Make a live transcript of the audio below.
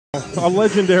a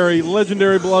legendary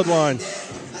bloodline.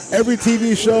 Every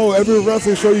TV show, every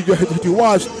wrestling show you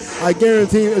watch, I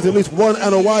guarantee there's at least one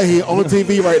Anoa'i on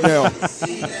TV right now.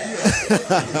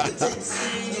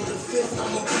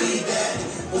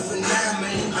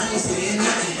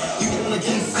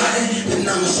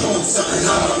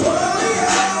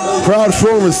 Crowd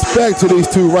showing respect to these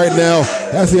two right now,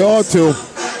 as they ought to.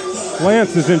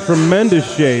 Lance is in tremendous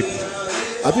shape.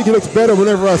 I think he looks better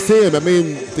whenever I see him. I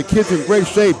mean, the kid's in great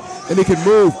shape, and he can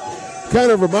move. Kind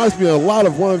of reminds me a lot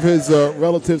of one of his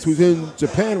relatives who's in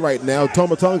Japan right now,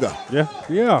 Tomatonga.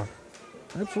 Yeah,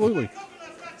 absolutely.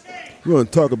 You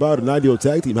want to talk about an ideal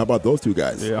tag team? How about those two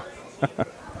guys? Yeah.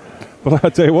 But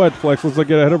I'll tell you what, Flex, let's not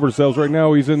get ahead of ourselves. Right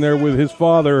now he's in there with his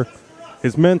father,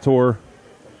 his mentor.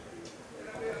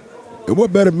 And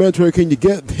what better mentor can you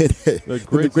get than the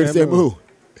great Samu?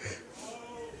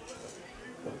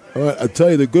 All right, I tell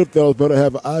you, the Goodfellas better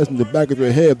have eyes in the back of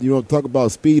their head. You don't talk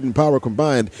about speed and power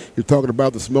combined. You're talking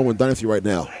about the Samoan dynasty right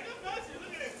now.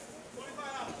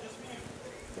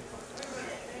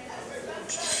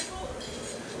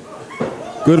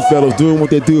 Goodfellas doing what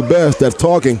they do best. That's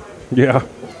talking. Yeah.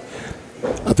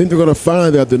 I think they're going to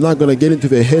find that they're not going to get into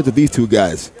the heads of these two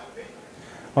guys.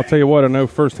 I'll tell you what, I know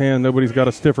firsthand nobody's got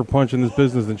a stiffer punch in this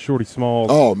business than Shorty Smalls.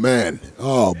 Oh, man.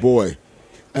 Oh, boy.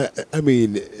 I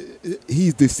mean,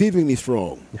 he's deceivingly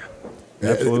strong. Yeah,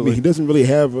 absolutely. I mean, he doesn't really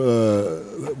have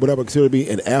what I would consider to be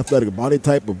an athletic body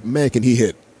type, but man, can he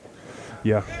hit.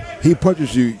 Yeah. He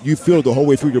punches you, you feel it the whole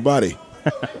way through your body.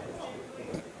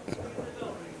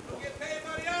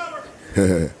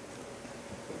 There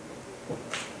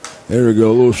we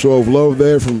go, a little show of love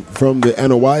there from the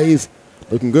Anoa'is.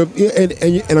 Looking good. Yeah,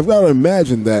 and I've got to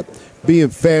imagine that being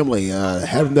family,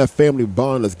 having that family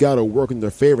bond has got to work in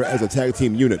their favor as a tag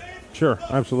team unit. Sure,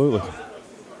 absolutely.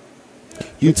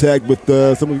 You tagged with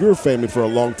some of your family for a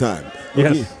long time.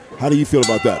 Yes. How do you feel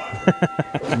about that?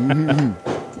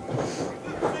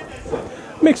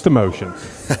 Mixed emotions.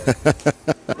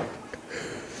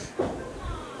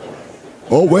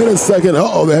 Oh, wait a second.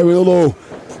 Uh-oh, they're having a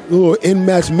little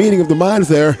in-match meeting of the minds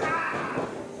there.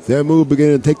 Samu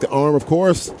beginning to take the arm, of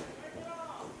course.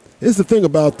 This is the thing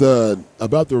about the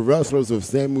wrestlers of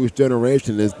Samu's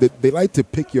generation is that they like to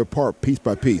pick you apart piece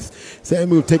by piece.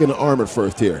 Samu taking the arm at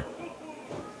first here.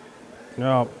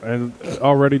 No, and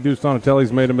already Deuce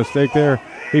Donatelli's made a mistake there.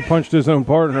 He punched his own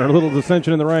partner. A little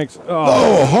dissension in the ranks.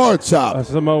 Oh, a hard chop. A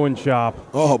Samoan chop.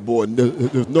 Oh, boy,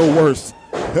 there's no worse.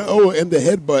 Oh, and the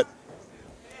headbutt.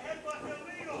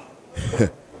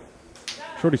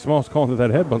 Shorty Smalls calling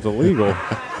that headbutt's illegal.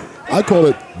 I call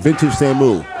it vintage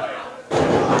Samu.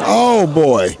 Oh,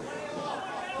 boy.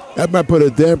 That might put a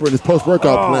damper in his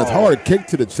post-workout plans. Hard kick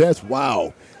to the chest.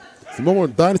 Wow.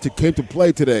 Samoan Dynasty came to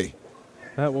play today.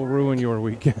 That will ruin your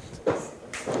weekend.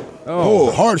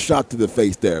 Oh, hard shot to the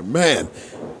face there. Man.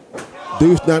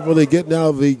 Deuce not really getting out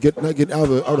of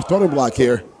the starting block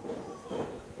here.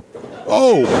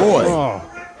 Oh, boy. Oh.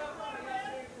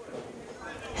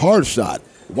 Hard shot.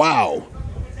 Wow.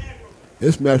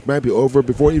 This match might be over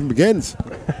before it even begins.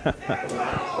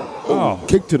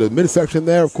 Kick to the midsection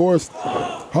there, of course.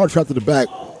 Hard shot to the back.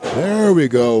 There we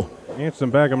go.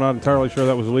 Anston back, I'm not entirely sure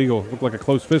that was legal. Looked like a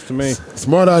close fist to me.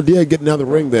 Smart idea getting out of the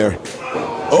ring there.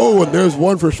 Oh, and there's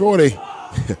one for Shorty.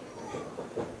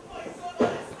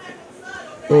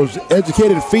 Those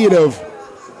educated feet of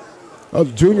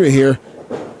Junior here.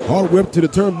 Hard whip to the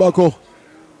turnbuckle.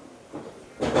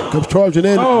 Comes charging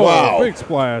in. Oh, wow. Big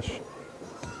splash.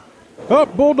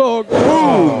 Up, Bulldog.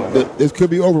 This could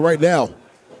be over right now.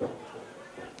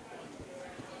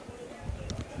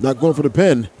 Not going for the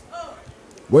pin.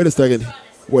 Wait a second.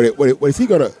 Wait. Is he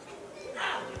gonna? Is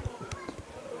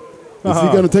he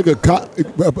gonna take a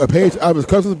page out of his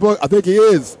cousin's book? I think he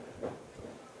is.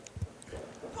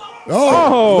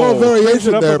 Oh, no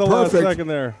variation there. The Perfect. last second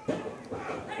there.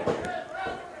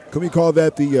 Can we call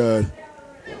that the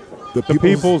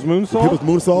people's moonsault? The people's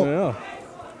moonsault? Yeah.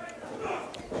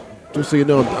 Just so you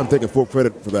know, I'm taking full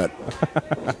credit for that.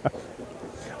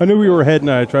 I knew we were ahead,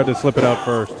 and I tried to slip it out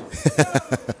first.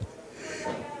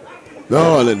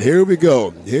 No, and then here we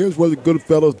go. Here's where the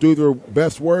Goodfellas do their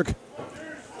best work.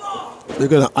 They're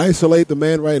going to isolate the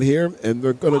man right here, and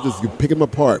they're going to just pick him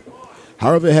apart,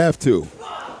 however they have to.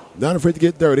 Not afraid to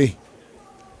get dirty.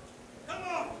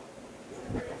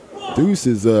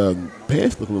 Deuce's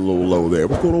pants looking a little low there.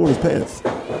 What's going on with his pants?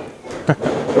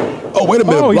 Oh, wait a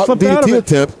minute. Oh, he slipped out of it.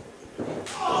 Attempt.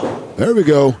 There we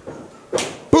go.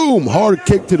 Boom. Hard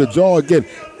kick to the jaw again.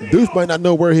 Deuce might not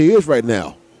know where he is right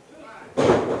now.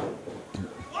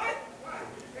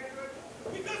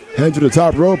 Head to the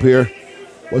top rope here.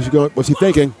 What's he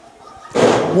thinking?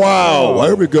 Wow.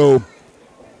 There we go.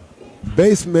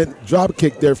 basement drop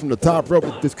kick there from the top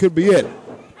rope. This could be it.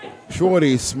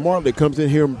 Shorty smartly comes in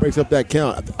here and breaks up that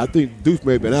count. I think Deuce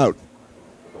may have been out.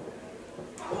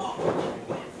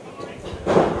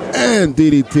 And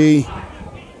DDT.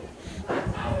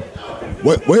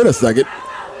 Wait a second.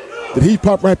 Did he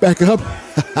pop right back up?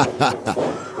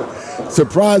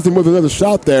 Surprised him with another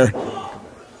shot there.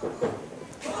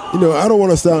 You know, I don't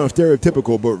want to sound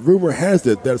stereotypical, but rumor has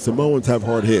it that Samoans have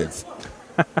hard heads.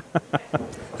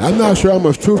 I'm not sure how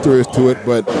much truth there is to it,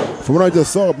 but from what I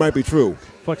just saw, it might be true.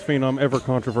 Flex Phenom, ever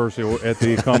controversial at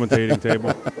the commentating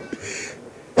table.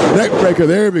 Neck breaker,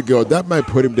 there we go. That might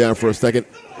put him down for a second.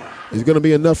 Is it going to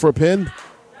be enough for a pin?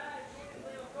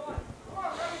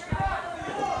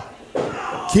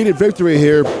 Key to victory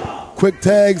here. Quick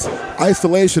tags,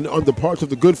 isolation on the parts of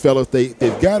the Goodfellas.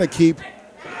 They've got to keep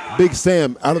Big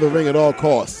Sam out of the ring at all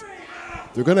costs.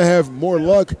 They're going to have more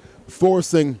luck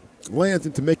forcing Lance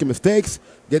into making mistakes,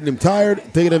 getting him tired,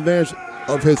 taking advantage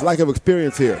of his lack of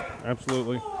experience here.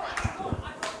 Absolutely.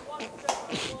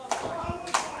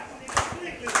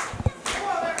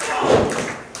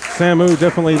 Samu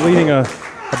definitely leading a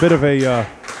bit of a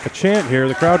chant here.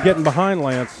 The crowd getting behind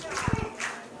Lance.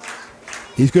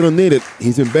 He's going to need it.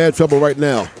 He's in bad trouble right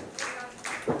now.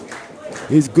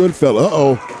 He's Goodfellow.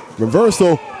 Uh-oh.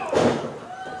 Reversal.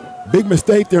 Big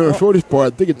mistake there on Shorty's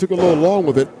part. I think it took a little long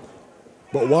with it.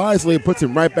 But wisely, it puts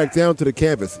him right back down to the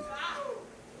canvas.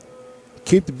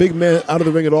 Keep the big man out of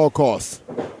the ring at all costs.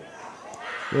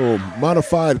 Oh,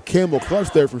 modified camel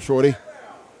clutch there from Shorty.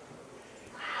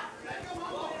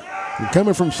 And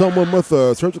coming from someone with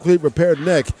a surgically repaired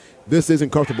neck, this isn't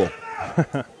comfortable.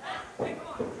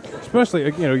 Especially,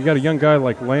 you know, you got a young guy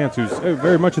like Lance who's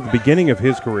very much at the beginning of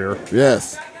his career.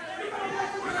 Yes.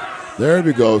 There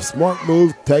we go. Smart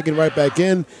move, tagging right back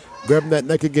in, grabbing that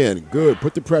neck again. Good.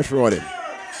 Put the pressure on him.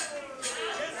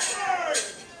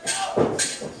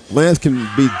 Lance can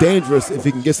be dangerous if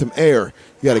he can get some air.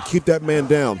 You got to keep that man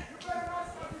down.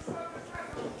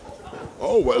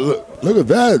 Oh, well, look at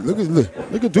that.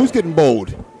 Look at Deuce getting bold.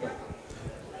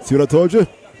 See what I told you?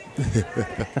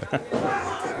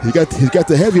 He's got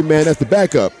the heavy man as the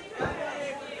backup.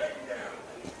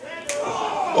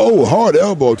 Oh, hard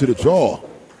elbow to the jaw.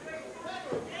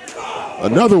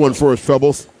 Another one for his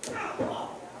troubles.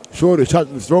 Shorty shot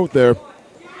in the throat there.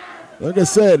 Like I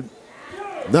said,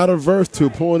 not averse to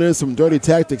pulling in some dirty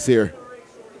tactics here.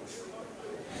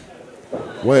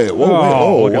 Wait,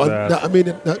 look at that. I mean,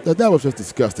 that was just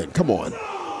disgusting. Come on.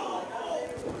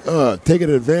 Taking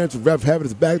advantage of ref having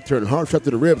his back turned, hard shot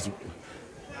to the ribs.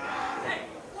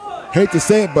 Hate to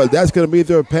say it, but that's going to be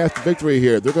their path to victory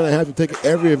here. They're going to have to take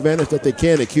every advantage that they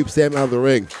can to keep Sam out of the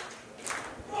ring.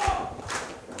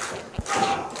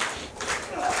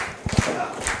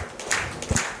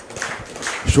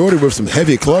 Shorty with some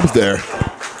heavy clubs there.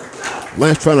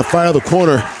 Lance trying to fire the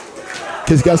corner.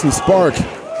 Kid's got some spark.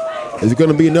 Is it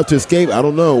going to be enough to escape? I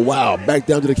don't know. Wow, back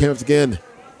down to the canvas again.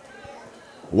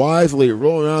 Wisely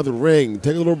rolling out of the ring.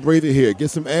 Take a little breather here. Get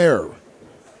some air.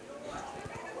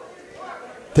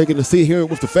 Taking a seat here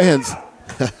with the fans.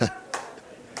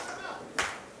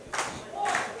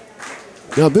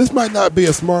 Now, this might not be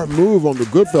a smart move on the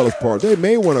Goodfellas' part. They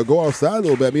may want to go outside a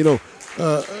little bit. You know,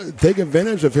 take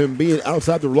advantage of him being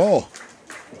outside the law.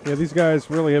 Yeah, these guys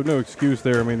really have no excuse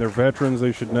there. I mean, they're veterans.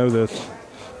 They should know this.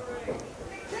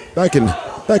 Back in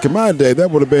my day,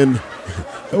 that would have been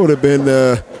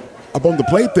up on the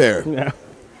plate there. Yeah,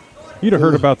 you'd have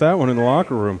heard about that one in the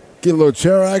locker room. Get a little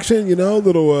chair action, you know,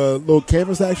 little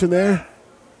canvas action there.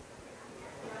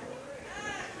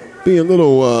 Being a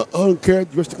little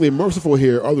uncharacteristically merciful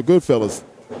here are the Goodfellas.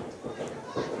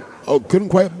 Oh, couldn't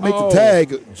quite make the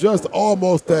tag, just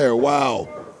almost there. Wow.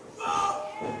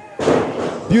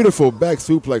 Beautiful back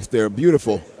suplex there,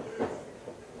 beautiful.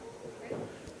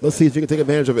 Let's see if you can take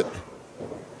advantage of it.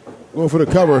 Going for the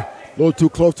cover, a little too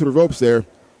close to the ropes there.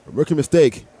 A rookie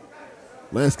mistake.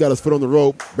 Lance got his foot on the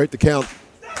rope, break the count.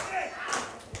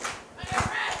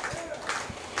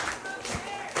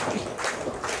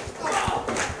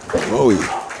 Oh,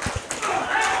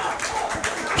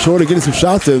 Shorty getting some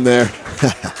shots in there.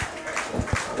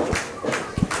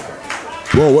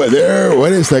 Whoa, wait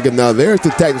a second now. There's the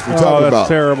tactics we're talking about. That's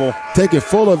terrible. Taking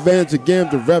full advantage again,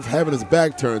 the ref having his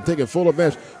back turned. Taking full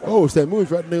advantage. Oh,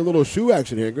 Samu's right in a little shoe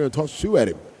action here. Going to toss a shoe at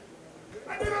him.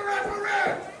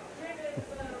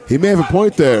 He may have a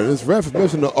point there. This ref is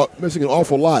missing an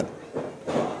awful lot.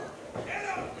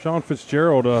 Sean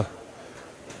Fitzgerald, our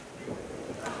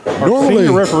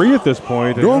senior referee at this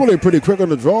point. Normally pretty quick on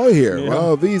the draw here. Yeah.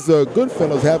 Well, these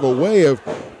Goodfellas have a way of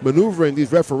maneuvering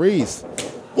these referees.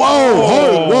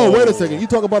 Whoa, whoa, wait a second. You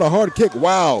talk about a hard kick.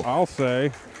 Wow. I'll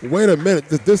say. Wait a minute.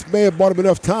 This may have bought him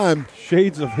enough time.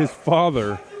 Shades of his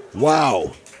father.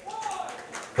 Wow.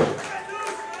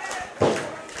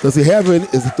 Does he have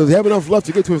enough left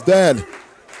to get to his dad?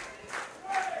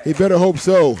 He better hope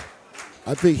so.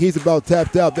 I think he's about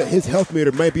tapped out. That his health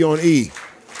meter might be on E.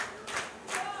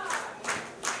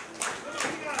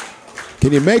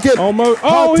 Can you make it? Almost.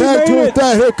 Hot Oh, he tag made to his it.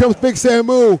 dad. Here comes Big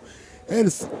Samu.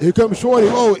 And here comes Shorty.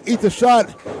 Oh, eats a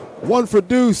shot. One for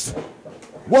Deuce.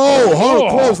 Whoa,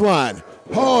 hard clothesline.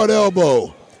 Hard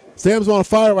elbow. Sam's on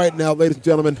fire right now, ladies and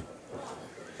gentlemen.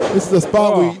 This is a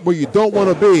spot where you don't want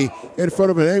to be in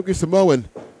front of an angry Samoan.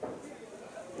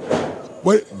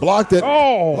 Wait, blocked it.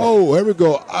 Oh, here we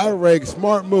go. Ireg,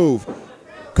 smart move.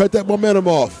 Cut that momentum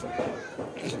off.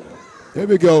 Here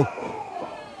we go.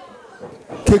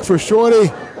 Kick for Shorty.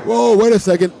 Whoa, wait a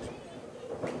second.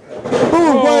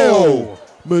 Boom, wow.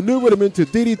 Maneuvered him into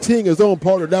DDTing his own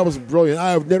partner. That was brilliant.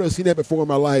 I have never seen that before in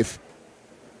my life.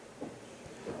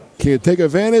 Can he take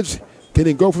advantage? Can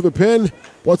he go for the pin?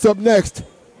 What's up next?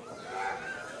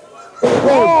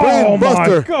 Brain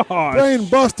buster. My gosh. Brain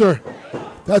buster.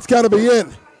 That's got to be it.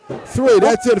 3,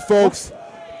 that's it, folks.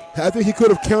 I think he could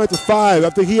have counted to 5. I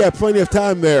think he had plenty of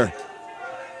time there.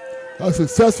 A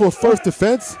successful first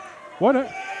defense. What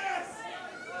happened?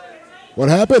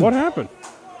 What happened?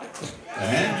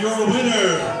 And your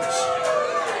winners.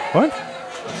 What?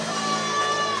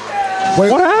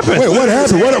 Wait, what happened? Wait, what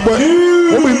happened?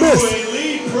 What we missed?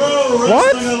 Elite Pro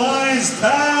Wrestling Alliance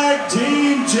Tag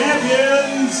Team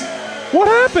Champions. What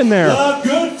happened there? The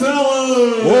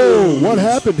Goodfellas. Whoa, what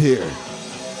happened here?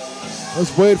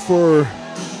 Let's wait for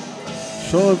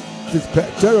Sean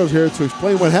Fitzgerald here to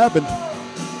explain what happened.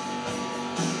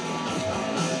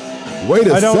 Wait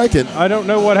a second. I don't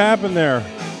know what happened there.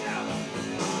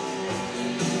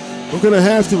 We're going to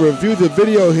have to review the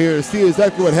video here and see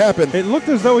exactly what happened. It looked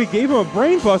as though he gave him a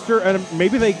brain buster, and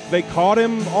maybe they caught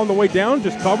him on the way down,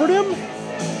 just covered him?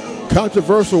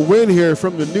 Controversial win here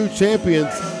from the new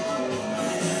champions.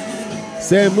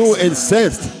 Samu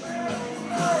incensed.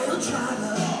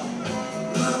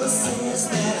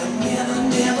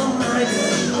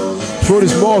 Shorty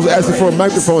Smalls asking for a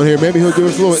microphone here. Maybe he'll give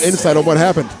us a little insight on what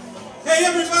happened. Hey,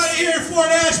 everybody here in Fort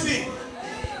Ashby.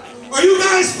 Are you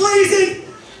guys freezing?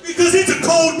 Because it's a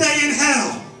cold day in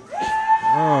hell.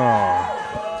 Oh.